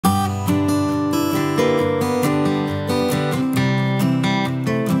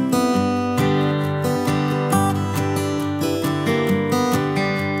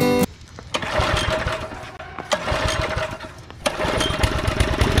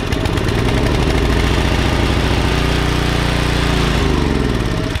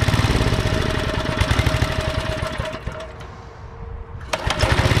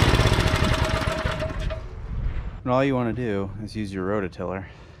all you want to do is use your rototiller,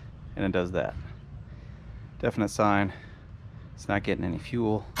 and it does that. Definite sign it's not getting any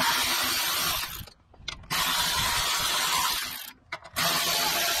fuel.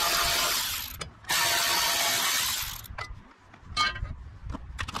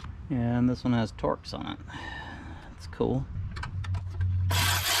 And this one has Torx on it. That's cool.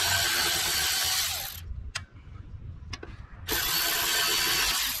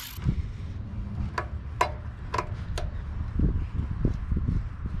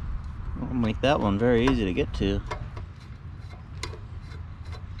 I'll make that one very easy to get to.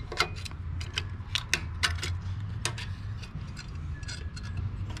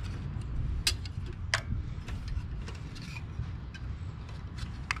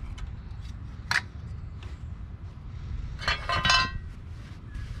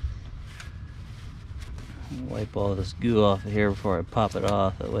 Wipe all this goo off of here before I pop it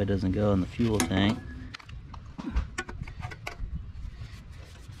off, that way it doesn't go in the fuel tank.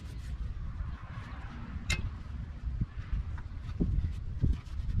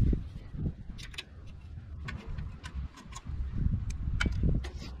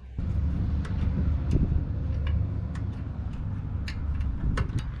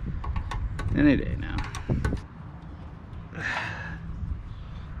 Any day now.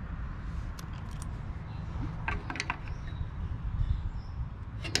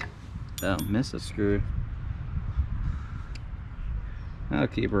 Oh, miss a screw. I'll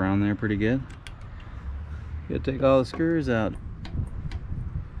keep her on there pretty good. Gotta take all the screws out.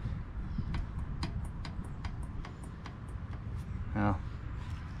 Now,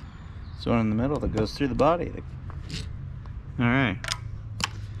 there's one in the middle that goes through the body. Alright.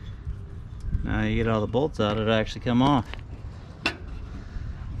 Now you get all the bolts out, it'll actually come off.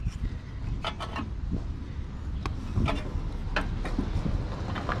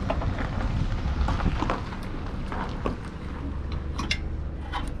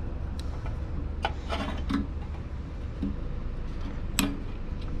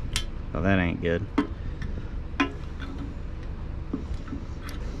 Oh, that ain't good.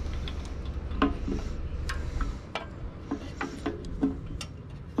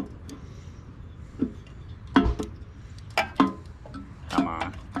 Come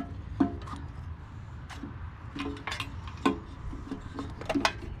on.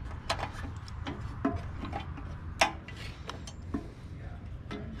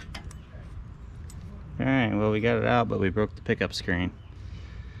 Alright, well, we got it out, but we broke the pickup screen.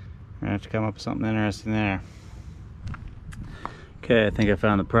 We're gonna have to come up with something interesting there. Okay, I think I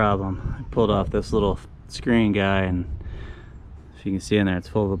found the problem. I pulled off this little screen guy, and if you can see in there, it's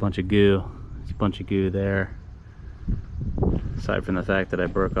full of a bunch of goo. There's a bunch of goo there. Aside from the fact that I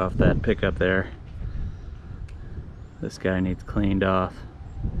broke off that pickup there, this guy needs cleaned off.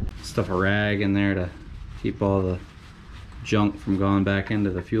 Stuff a rag in there to keep all the junk from going back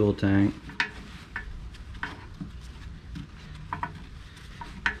into the fuel tank.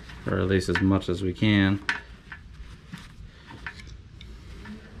 Or at least as much as we can.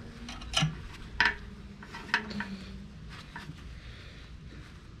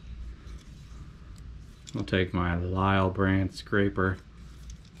 I'll take my Lyle brand scraper.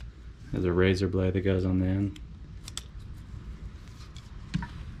 There's a razor blade that goes on the end.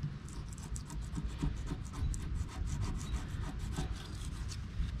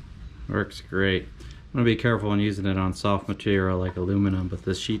 Works great. I'm going to be careful when using it on soft material like aluminum, but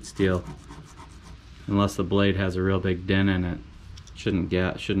this sheet steel, unless the blade has a real big dent in it, shouldn't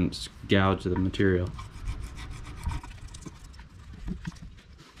gouge the material.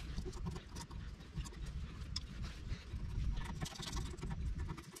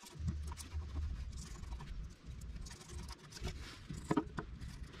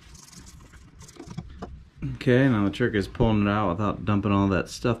 Okay, now the trick is pulling it out without dumping all that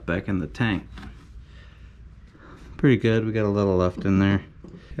stuff back in the tank. Pretty good, we got a little left in there.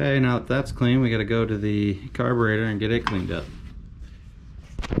 Okay, now that that's clean, we gotta go to the carburetor and get it cleaned up.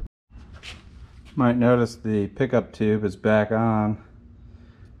 Might notice the pickup tube is back on.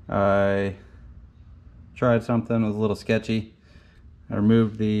 I tried something, it was a little sketchy. I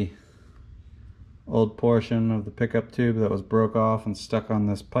removed the old portion of the pickup tube that was broke off and stuck on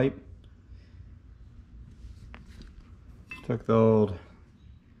this pipe. Took the old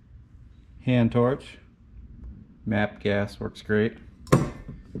hand torch. MAP gas works great.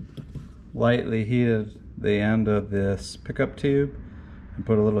 Lightly heated the end of this pickup tube and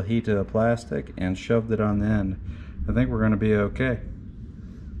put a little heat to the plastic and shoved it on the end. I think we're going to be okay.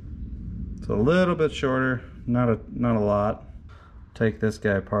 It's a little bit shorter, not a lot. Take this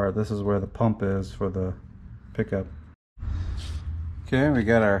guy apart. This is where the pump is for the pickup. Okay, we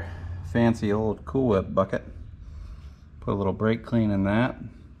got our fancy old Cool Whip bucket. Put a little brake clean in that.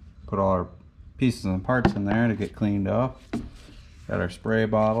 Put all our pieces and parts in there to get cleaned off. Got our spray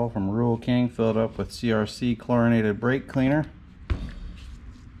bottle from Rural King filled up with CRC chlorinated brake cleaner.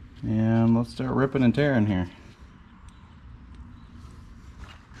 And let's start ripping and tearing here.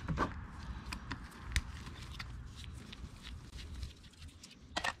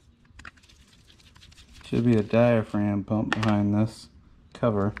 Should be a diaphragm pump behind this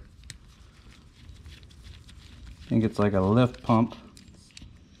cover. I think it's like a lift pump.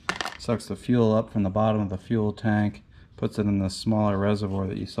 Sucks the fuel up from the bottom of the fuel tank, puts it in the smaller reservoir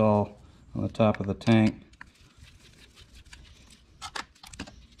that you saw on the top of the tank.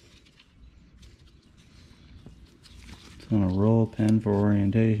 It's on a roll pin for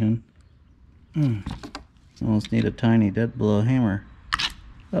orientation. Almost need a tiny dead blow hammer.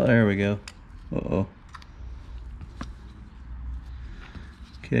 Oh, there we go. Uh-oh.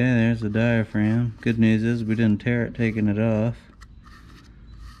 Okay, there's the diaphragm. Good news is we didn't tear it taking it off.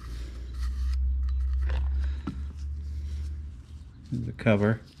 Here's the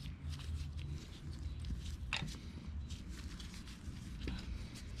cover.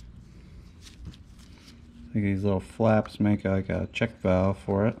 I think these little flaps make like a check valve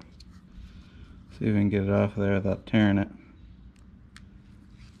for it. See if we can get it off there without tearing it.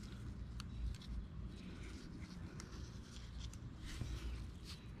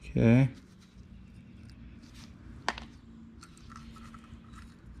 Okay.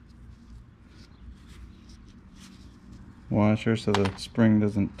 Washer so the spring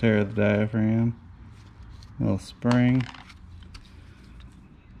doesn't tear the diaphragm. Little spring.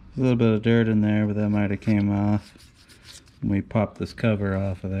 A little bit of dirt in there, but that might have came off when we popped this cover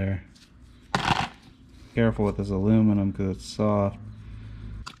off of there. Careful with this aluminum because it's soft.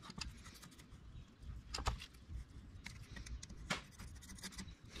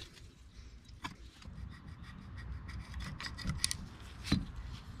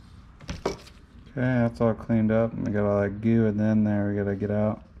 Okay, that's all cleaned up, and we got all that goo in there we gotta get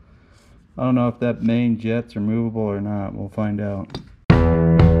out. I don't know if that main jet's removable or not, we'll find out.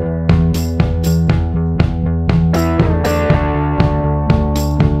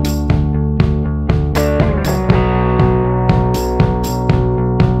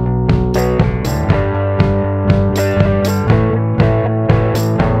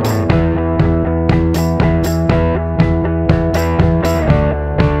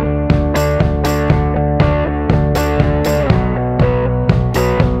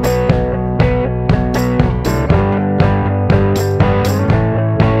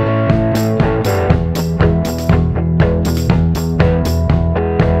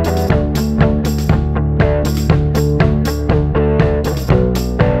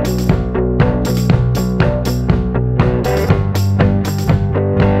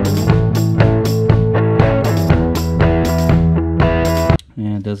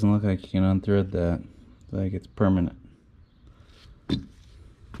 Doesn't look like you can unthread that. Like it's permanent. I'm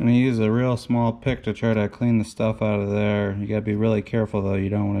gonna use a real small pick to try to clean the stuff out of there. You gotta be really careful though, you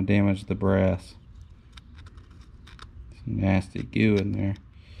don't want to damage the brass. Some nasty goo in there.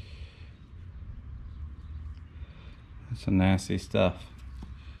 That's some nasty stuff.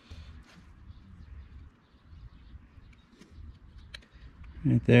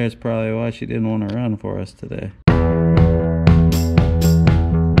 Right there is probably why she didn't want to run for us today.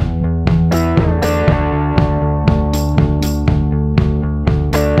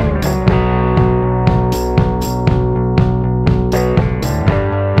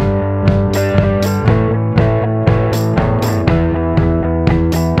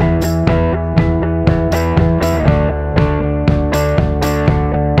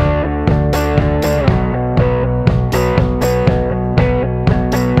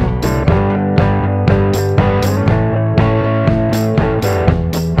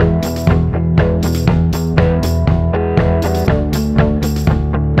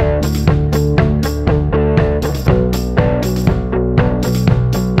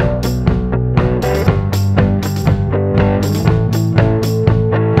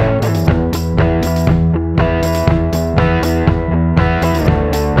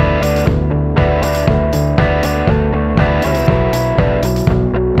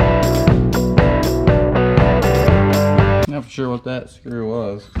 Sure what that screw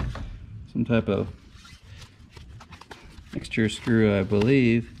was. Some type of mixture screw, I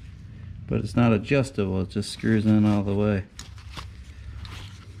believe, but it's not adjustable, it just screws in all the way.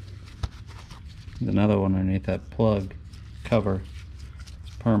 There's another one underneath that plug cover.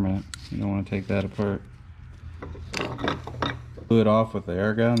 It's permanent, you don't want to take that apart. Blew it off with the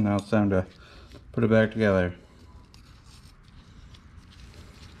air gun, now it's time to put it back together.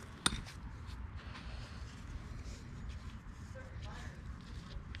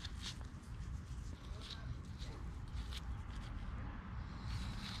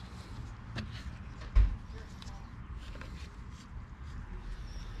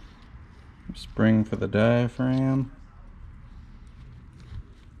 spring for the diaphragm.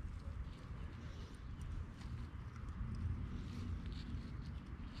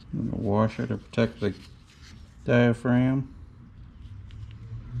 And a washer to protect the diaphragm.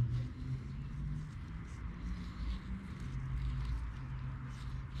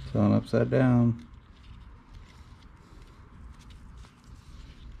 It's on upside down.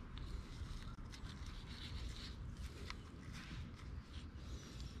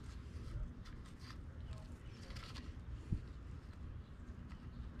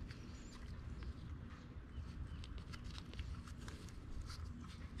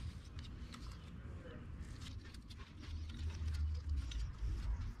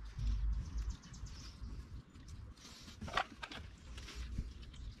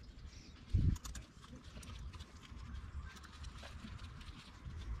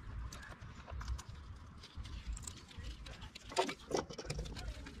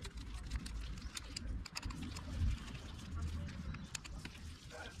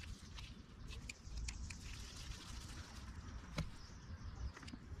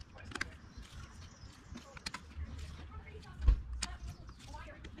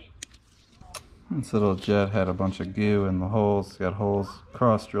 This little jet had a bunch of goo in the holes. It's got holes,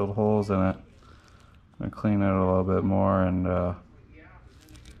 cross-drilled holes in it. I'm gonna clean it a little bit more and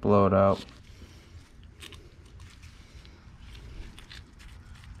blow it out.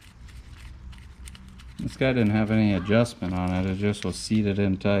 This guy didn't have any adjustment on it. It just was seated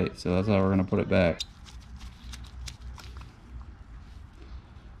in tight, so that's how we're gonna put it back.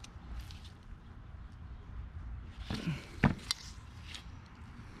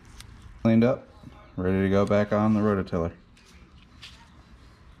 Cleaned up, ready to go back on the rototiller.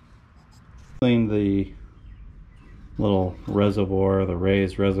 Cleaned the little reservoir, the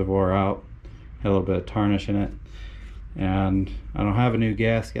raised reservoir out. Had a little bit of tarnish in it. And I don't have a new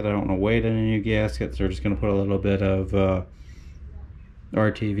gasket. I don't want to wait on any new gaskets. So we're just going to put a little bit of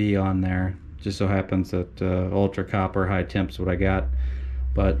RTV on there. Just so happens that ultra copper high temp's what I got.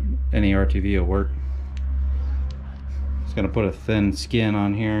 But any RTV will work. Just going to put a thin skin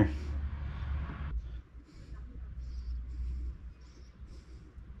on here.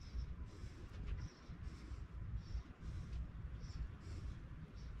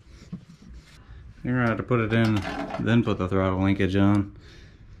 You're gonna have to put it in, then put the throttle linkage on.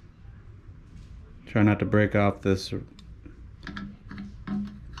 Try not to break off this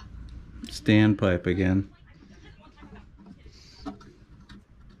standpipe again.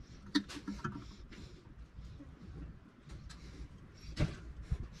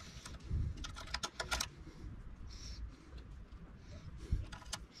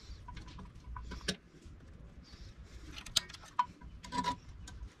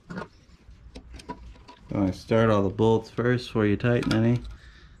 So I start all the bolts first before you tighten any.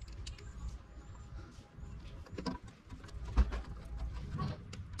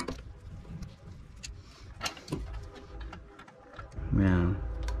 Man.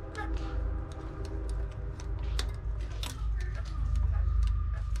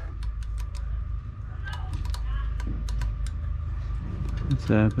 What's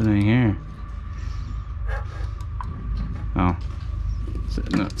happening here? Oh.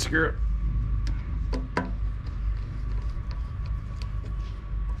 No, screw it.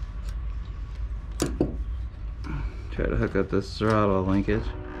 Try to hook up this throttle linkage.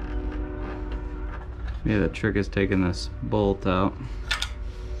 Maybe the trick is taking this bolt out.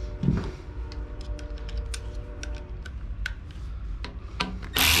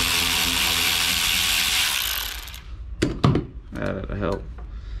 That'll help.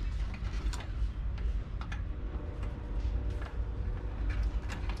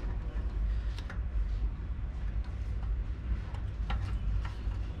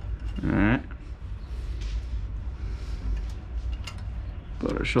 Alright.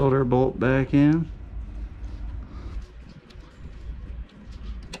 Put our shoulder bolt back in.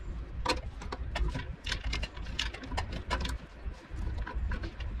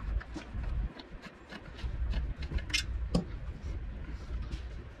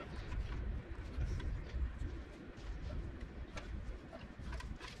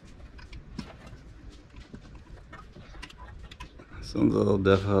 This one's a little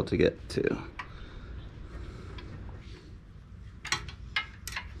difficult to get to.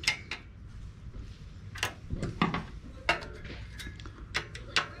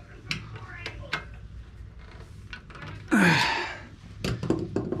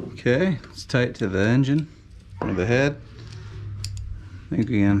 Okay, it's tight to the engine or the head. I think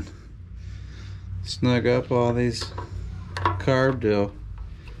we can snug up all these Carb to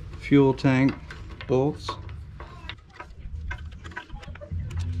fuel tank bolts.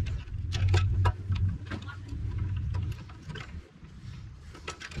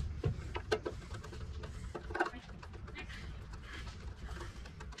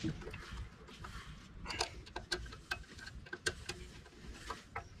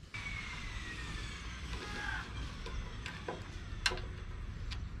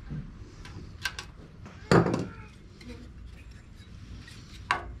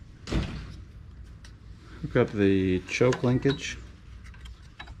 Hook up the choke linkage.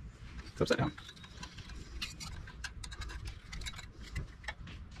 It's upside down.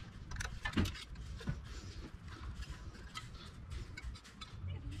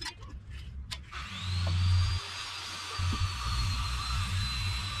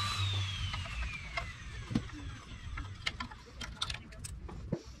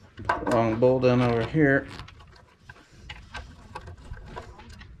 Long bolt in over here.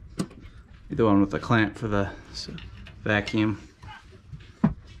 The one with the clamp for the vacuum.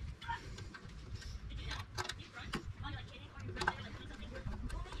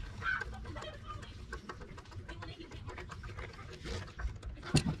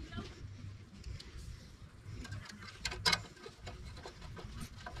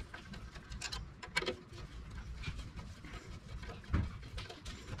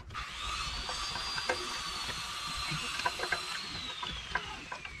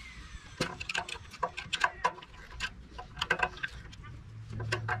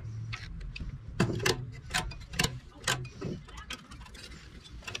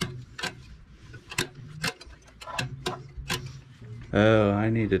 Oh, I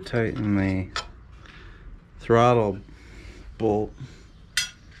need to tighten the throttle bolt.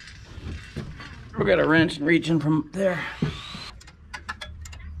 We got a wrench reaching from there.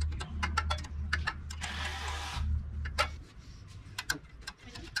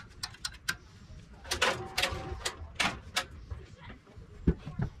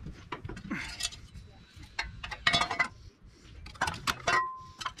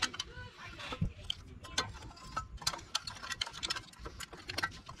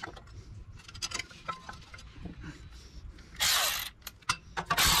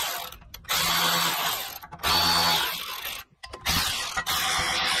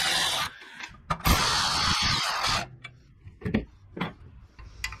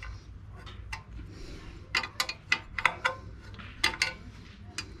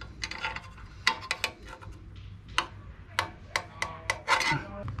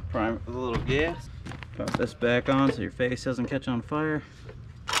 Prime it with a little gas. Pop this back on so your face doesn't catch on fire.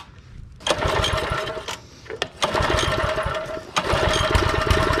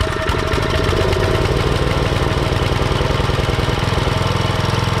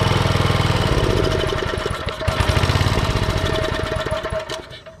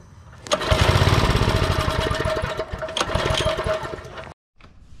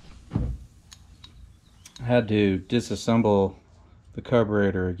 I had to disassemble the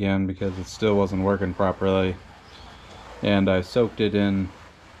carburetor again because it still wasn't working properly, and I soaked it in,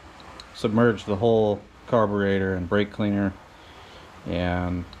 submerged the whole carburetor in brake cleaner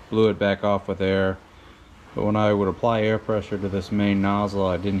and blew it back off with air. But when I would apply air pressure to this main nozzle,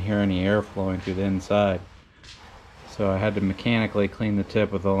 I didn't hear any air flowing through the inside, so I had to mechanically clean the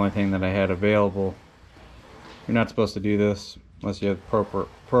tip with the only thing that I had available. You're not supposed to do this unless you have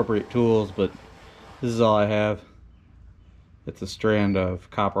appropriate tools, but this is all I have. It's a strand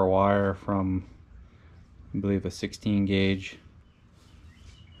of copper wire from, I believe, a 16 gauge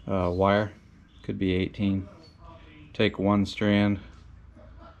wire. Could be 18. Take one strand,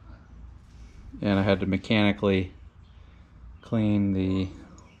 and I had to mechanically clean the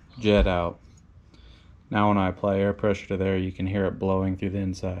jet out. Now when I apply air pressure to there, you can hear it blowing through the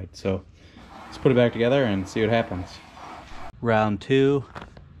inside. So let's put it back together and see what happens. Round 2,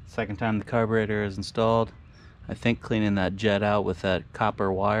 second time the carburetor is installed. I think cleaning that jet out with that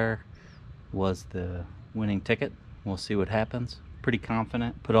copper wire was the winning ticket. We'll see what happens. Pretty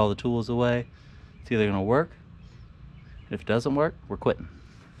confident. Put all the tools away. It's either gonna work. If it doesn't work, we're quitting.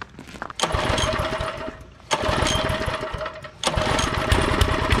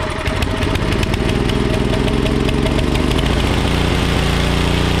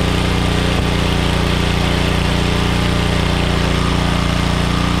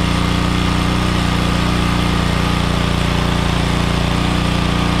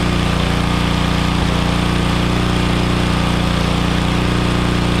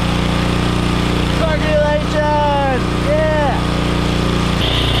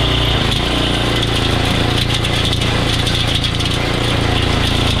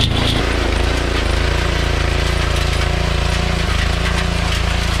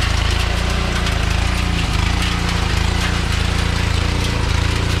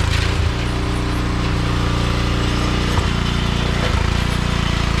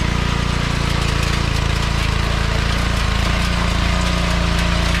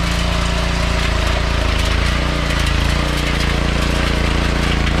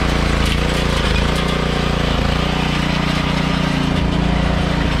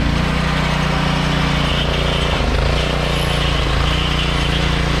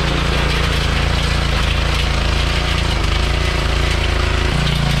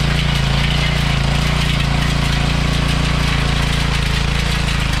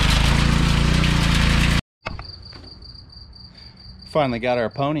 Finally got our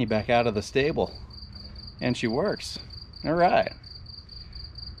pony back out of the stable, and she works. All right.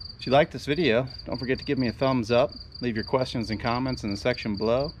 If you liked this video, don't forget to give me a thumbs up, leave your questions and comments in the section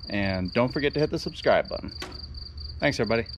below, and don't forget to hit the subscribe button. Thanks, everybody.